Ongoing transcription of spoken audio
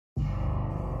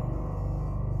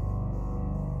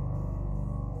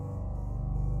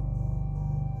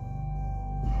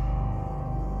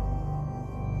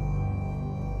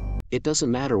It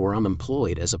doesn't matter where I'm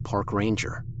employed as a park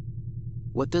ranger.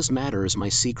 What does matter is my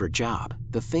secret job,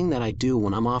 the thing that I do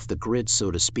when I'm off the grid,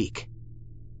 so to speak.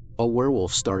 A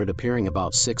werewolf started appearing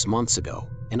about 6 months ago,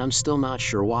 and I'm still not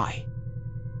sure why.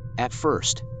 At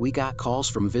first, we got calls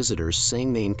from visitors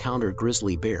saying they encountered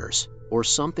grizzly bears, or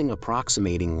something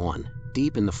approximating one,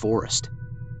 deep in the forest.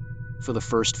 For the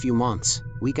first few months,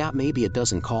 we got maybe a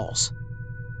dozen calls.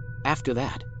 After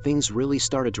that, things really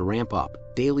started to ramp up,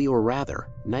 daily or rather,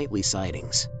 nightly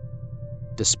sightings.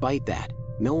 Despite that,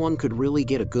 no one could really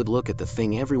get a good look at the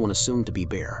thing everyone assumed to be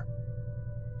bear.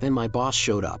 Then my boss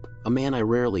showed up, a man I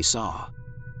rarely saw.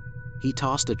 He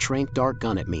tossed a tranq dart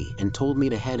gun at me and told me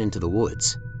to head into the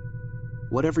woods.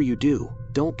 Whatever you do,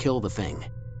 don't kill the thing.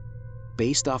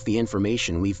 Based off the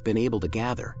information we've been able to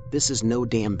gather, this is no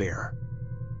damn bear.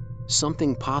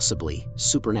 Something possibly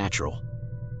supernatural.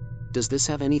 Does this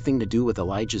have anything to do with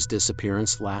Elijah's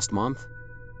disappearance last month?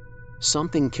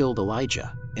 Something killed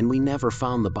Elijah, and we never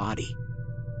found the body.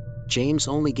 James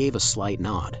only gave a slight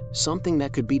nod, something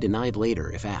that could be denied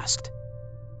later if asked.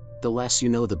 The less you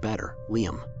know the better,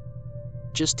 Liam.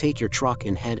 Just take your truck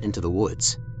and head into the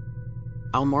woods.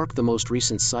 I'll mark the most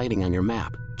recent sighting on your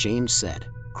map, James said,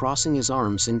 crossing his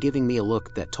arms and giving me a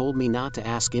look that told me not to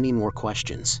ask any more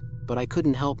questions, but I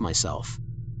couldn't help myself.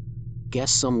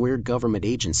 Guess some weird government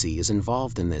agency is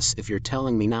involved in this if you're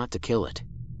telling me not to kill it.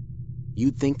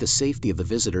 You'd think the safety of the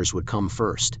visitors would come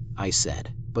first, I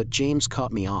said, but James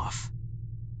cut me off.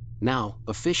 Now,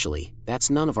 officially, that's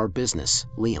none of our business,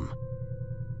 Liam.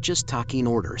 Just talking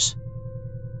orders.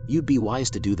 You'd be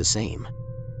wise to do the same.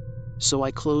 So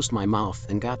I closed my mouth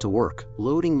and got to work,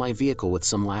 loading my vehicle with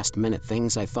some last-minute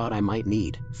things I thought I might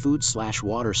need,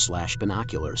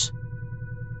 food/water/binoculars.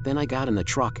 Then I got in the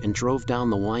truck and drove down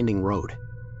the winding road.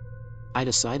 I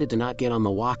decided to not get on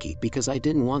the walkie because I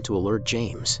didn't want to alert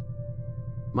James.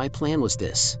 My plan was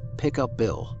this: pick up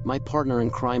Bill, my partner in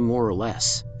crime more or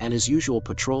less, at his usual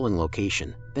patrolling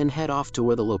location, then head off to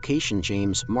where the location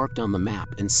James marked on the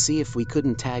map and see if we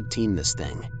couldn't tag team this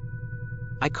thing.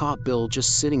 I caught Bill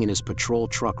just sitting in his patrol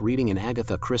truck reading an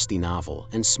Agatha Christie novel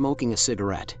and smoking a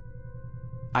cigarette.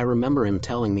 I remember him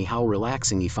telling me how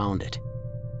relaxing he found it.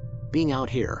 Being out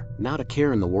here, not a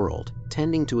care in the world,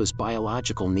 tending to his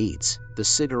biological needs, the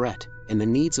cigarette, and the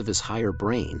needs of his higher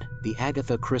brain, the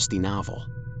Agatha Christie novel.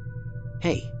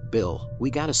 Hey, Bill,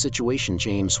 we got a situation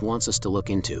James wants us to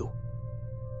look into.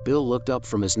 Bill looked up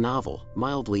from his novel,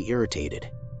 mildly irritated.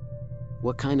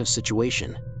 What kind of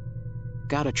situation?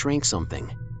 Gotta trank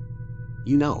something.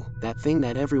 You know, that thing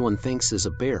that everyone thinks is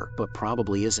a bear but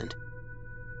probably isn't.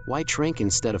 Why trank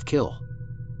instead of kill?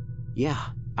 Yeah,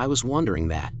 I was wondering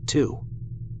that, too.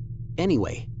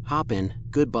 Anyway, hop in,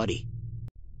 good buddy.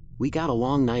 We got a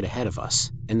long night ahead of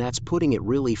us, and that's putting it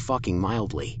really fucking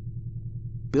mildly.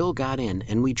 Bill got in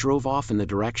and we drove off in the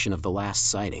direction of the last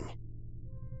sighting.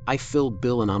 I filled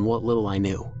Bill in on what little I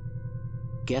knew.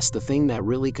 Guess the thing that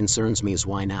really concerns me is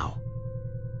why now?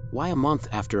 Why a month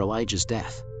after Elijah's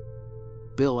death?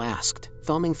 Bill asked,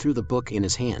 thumbing through the book in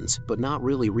his hands but not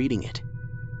really reading it.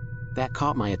 That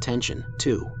caught my attention,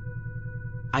 too.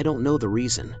 I don't know the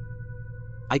reason.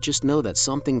 I just know that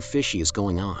something fishy is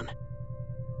going on.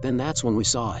 Then that's when we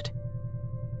saw it.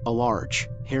 A large,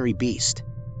 hairy beast.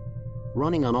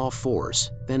 Running on all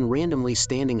fours, then randomly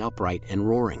standing upright and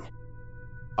roaring.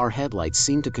 Our headlights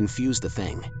seemed to confuse the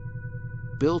thing.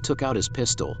 Bill took out his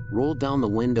pistol, rolled down the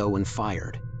window and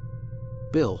fired.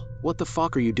 Bill, what the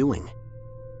fuck are you doing?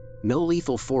 No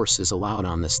lethal force is allowed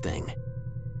on this thing.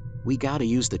 We gotta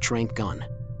use the tranq gun.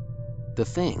 The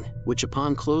thing, which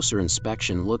upon closer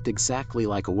inspection looked exactly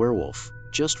like a werewolf,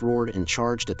 just roared and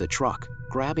charged at the truck,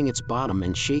 grabbing its bottom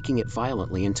and shaking it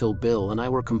violently until Bill and I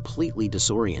were completely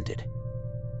disoriented.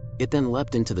 It then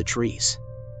leapt into the trees.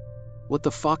 What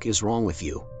the fuck is wrong with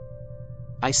you?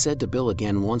 I said to Bill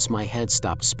again once my head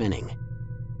stopped spinning.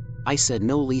 I said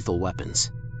no lethal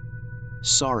weapons.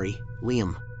 Sorry,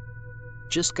 Liam.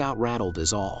 Just got rattled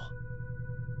is all.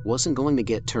 Wasn't going to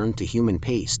get turned to human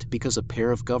paste because a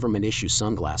pair of government-issue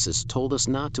sunglasses told us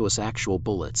not to use actual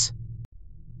bullets.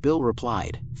 Bill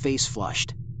replied, face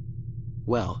flushed.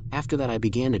 Well, after that I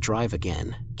began to drive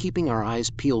again, keeping our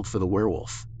eyes peeled for the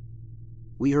werewolf.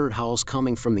 We heard howls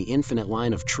coming from the infinite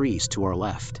line of trees to our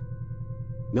left.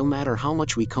 No matter how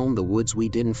much we combed the woods, we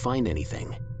didn't find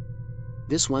anything.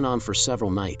 This went on for several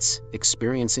nights,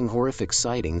 experiencing horrific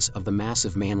sightings of the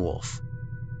massive man-wolf.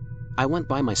 I went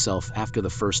by myself after the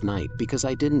first night because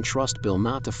I didn't trust Bill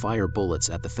not to fire bullets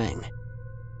at the thing.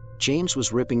 James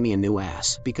was ripping me a new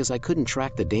ass because I couldn't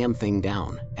track the damn thing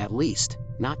down, at least,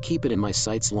 not keep it in my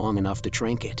sights long enough to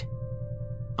trank it.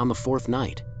 On the fourth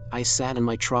night, I sat in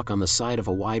my truck on the side of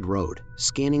a wide road,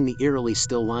 scanning the eerily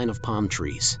still line of palm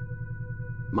trees.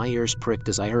 My ears pricked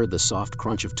as I heard the soft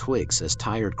crunch of twigs as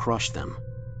tires crushed them.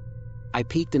 I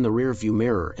peeked in the rearview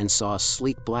mirror and saw a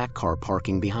sleek black car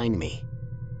parking behind me.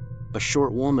 A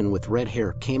short woman with red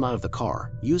hair came out of the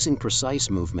car, using precise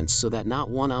movements so that not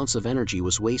 1 ounce of energy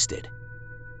was wasted.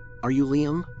 "Are you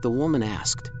Liam?" the woman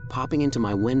asked, popping into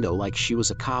my window like she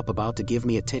was a cop about to give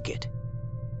me a ticket.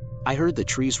 I heard the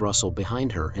trees rustle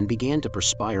behind her and began to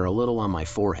perspire a little on my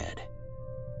forehead.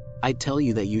 "I'd tell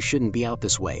you that you shouldn't be out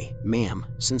this way, ma'am,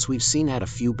 since we've had a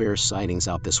few bear sightings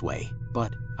out this way,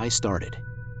 but," I started.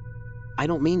 "I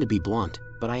don't mean to be blunt,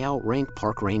 but I outrank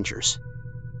park rangers."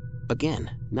 Again,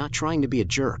 not trying to be a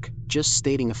jerk, just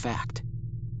stating a fact.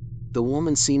 The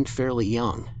woman seemed fairly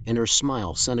young, and her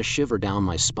smile sent a shiver down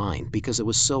my spine because it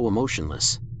was so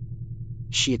emotionless.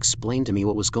 She explained to me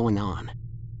what was going on.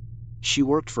 She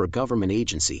worked for a government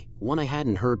agency, one I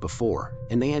hadn't heard before,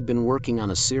 and they had been working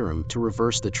on a serum to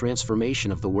reverse the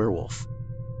transformation of the werewolf.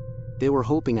 They were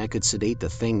hoping I could sedate the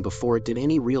thing before it did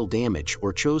any real damage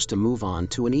or chose to move on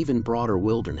to an even broader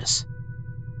wilderness.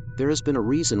 "There has been a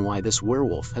reason why this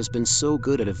werewolf has been so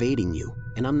good at evading you,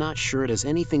 and I'm not sure it has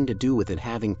anything to do with it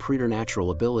having preternatural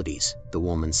abilities," the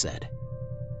woman said.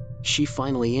 She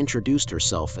finally introduced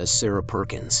herself as Sarah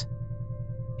Perkins.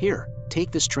 "Here,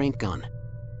 take this tranq gun.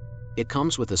 It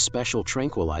comes with a special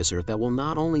tranquilizer that will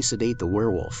not only sedate the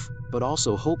werewolf, but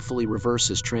also hopefully reverse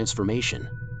his transformation.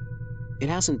 It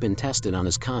hasn't been tested on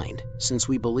his kind, since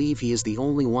we believe he is the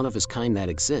only one of his kind that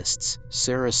exists,"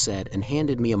 Sarah said and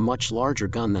handed me a much larger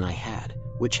gun than I had,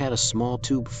 which had a small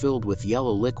tube filled with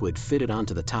yellow liquid fitted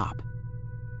onto the top.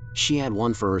 She had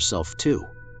one for herself too.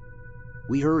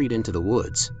 We hurried into the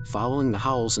woods, following the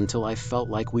howls until I felt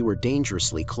like we were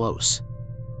dangerously close.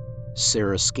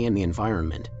 Sarah scanned the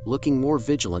environment, looking more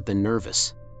vigilant than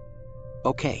nervous.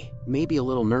 Okay, maybe a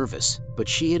little nervous, but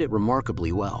she hid it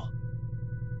remarkably well.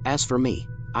 As for me,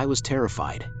 I was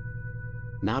terrified.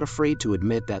 Not afraid to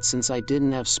admit that since I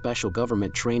didn't have special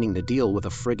government training to deal with a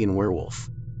friggin' werewolf.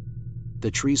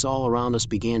 The trees all around us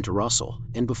began to rustle,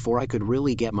 and before I could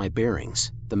really get my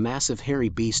bearings, the massive hairy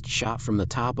beast shot from the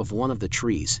top of one of the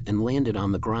trees and landed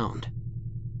on the ground.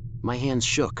 My hands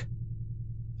shook.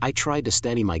 I tried to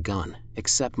steady my gun,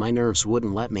 except my nerves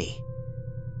wouldn't let me.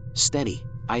 "Steady,"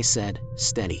 I said,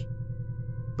 "steady."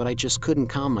 But I just couldn't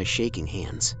calm my shaking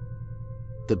hands.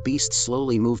 The beast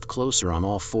slowly moved closer on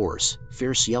all fours,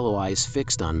 fierce yellow eyes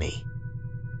fixed on me.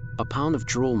 A pound of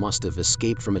drool must have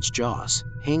escaped from its jaws,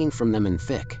 hanging from them in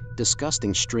thick,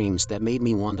 disgusting streams that made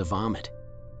me want to vomit.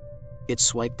 It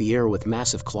swiped the air with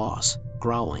massive claws,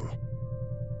 growling.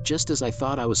 Just as I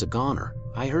thought I was a goner,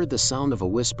 I heard the sound of a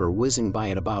whisper whizzing by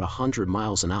at about 100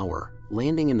 miles an hour,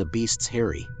 landing in the beast's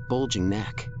hairy, bulging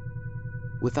neck.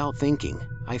 Without thinking,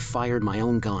 I fired my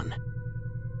own gun.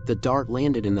 The dart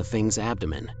landed in the thing's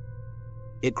abdomen.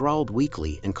 It growled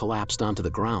weakly and collapsed onto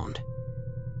the ground.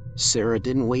 Sarah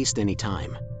didn't waste any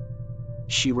time.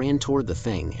 She ran toward the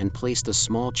thing and placed a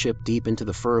small chip deep into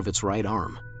the fur of its right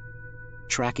arm.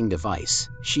 "Tracking device,"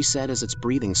 she said as its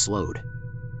breathing slowed.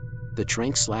 The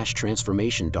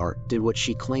tranq/transformation dart did what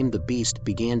she claimed. The beast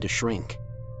began to shrink.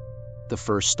 The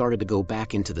fur started to go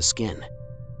back into the skin.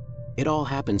 It all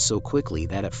happened so quickly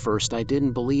that at first I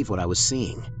didn't believe what I was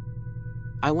seeing.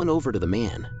 I went over to the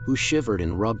man, who shivered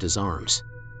and rubbed his arms.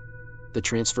 The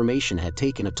transformation had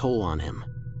taken a toll on him.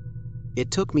 It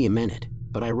took me a minute,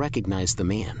 but I recognized the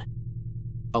man.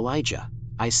 "Elijah,"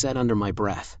 I said under my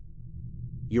breath.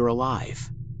 "You're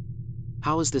alive.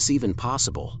 How is this even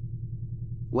possible?"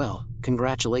 "Well,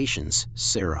 congratulations,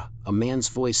 Sarah," a man's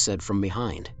voice said from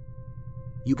behind.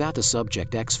 "You got to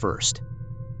Subject X first.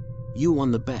 You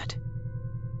won the bet."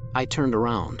 I turned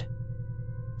around.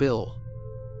 Bill,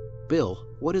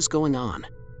 what is going on?"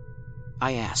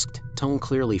 I asked, tone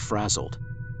clearly frazzled.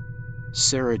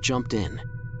 Sarah jumped in.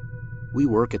 "We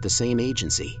work at the same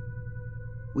agency.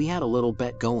 We had a little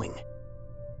bet going.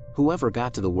 Whoever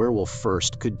got to the werewolf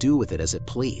first could do with it as it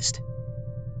pleased.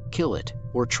 Kill it,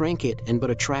 or tranq it and put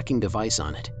a tracking device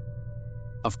on it.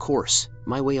 Of course,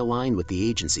 my way aligned with the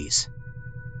agency's.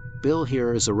 Bill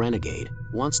here is a renegade,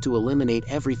 wants to eliminate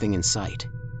everything in sight."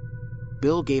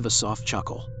 Bill gave a soft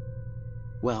chuckle.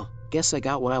 "Well, guess I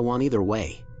got what I want either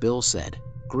way," Bill said,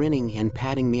 grinning and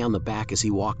patting me on the back as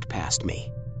he walked past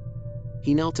me.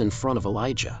 He knelt in front of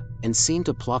Elijah, and seemed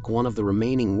to pluck one of the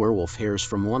remaining werewolf hairs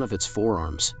from one of its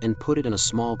forearms and put it in a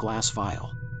small glass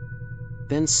vial.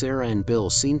 Then Sarah and Bill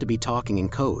seemed to be talking in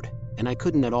code, and I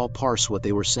couldn't at all parse what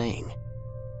they were saying.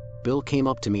 Bill came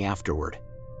up to me afterward.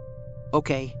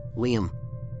 "Okay, Liam.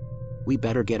 We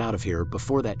better get out of here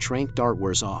before that tranq dart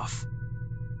wears off."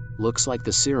 looks like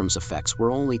the serum's effects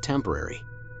were only temporary.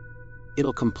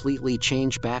 It'll completely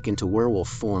change back into werewolf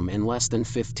form in less than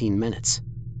 15 minutes.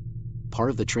 Part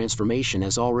of the transformation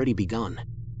has already begun.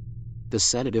 The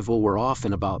sedative will wear off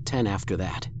in about 10 after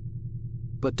that.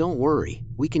 But don't worry,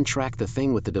 we can track the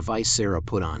thing with the device Sarah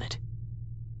put on it.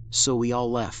 So we all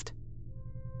left.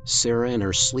 Sarah in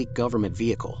her sleek government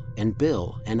vehicle, and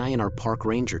Bill and I in our park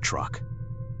ranger truck.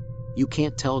 "You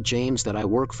can't tell James that I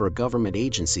work for a government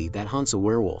agency that hunts a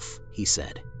werewolf," he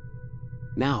said.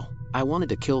 Now, I wanted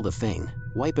to kill the thing,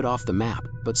 wipe it off the map,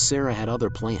 but Sarah had other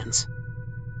plans.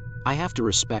 I have to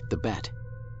respect the bet.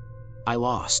 I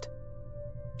lost.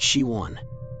 She won.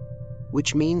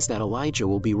 Which means that Elijah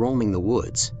will be roaming the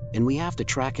woods, and we have to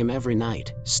track him every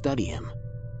night, study him.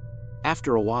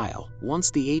 After a while, once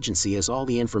the agency has all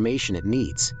the information it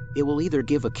needs, it will either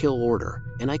give a kill order,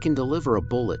 and I can deliver a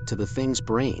bullet to the thing's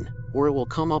brain, or it will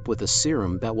come up with a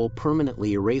serum that will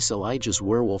permanently erase Elijah's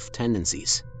werewolf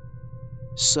tendencies.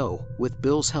 So, with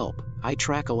Bill's help, I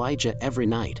track Elijah every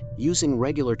night, using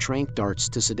regular tranq darts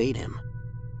to sedate him.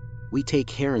 We take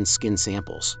hair and skin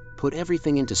samples, put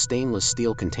everything into stainless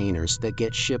steel containers that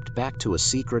get shipped back to a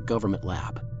secret government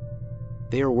lab.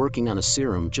 They are working on a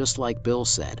serum just like Bill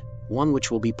said, one which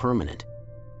will be permanent.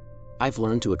 I've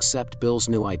learned to accept Bill's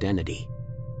new identity.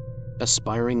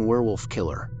 Aspiring werewolf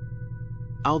killer.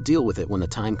 I'll deal with it when the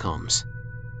time comes.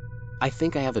 I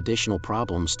think I have additional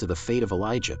problems to the fate of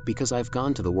Elijah because I've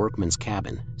gone to the workman's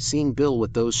cabin, seeing Bill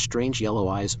with those strange yellow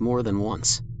eyes more than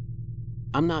once.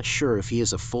 I'm not sure if he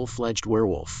is a full-fledged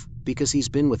werewolf, because he's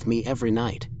been with me every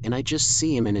night, and I just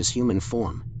see him in his human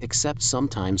form, except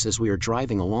sometimes as we are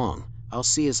driving along, I'll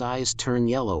see his eyes turn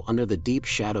yellow under the deep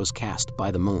shadows cast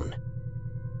by the moon.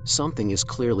 Something is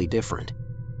clearly different.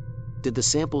 Did the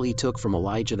sample he took from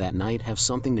Elijah that night have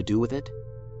something to do with it?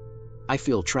 I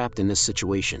feel trapped in this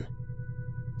situation.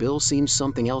 Bill seems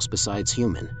something else besides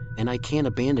human, and I can't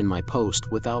abandon my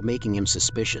post without making him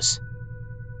suspicious.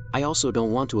 I also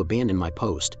don't want to abandon my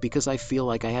post because I feel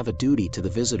like I have a duty to the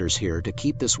visitors here to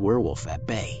keep this werewolf at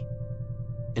bay.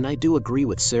 And I do agree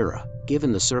with Sarah,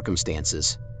 given the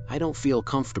circumstances, I don't feel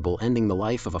comfortable ending the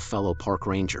life of a fellow park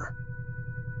ranger.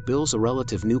 Bill's a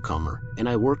relative newcomer, and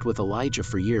I worked with Elijah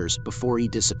for years before he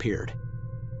disappeared.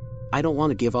 I don't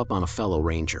want to give up on a fellow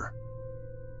ranger.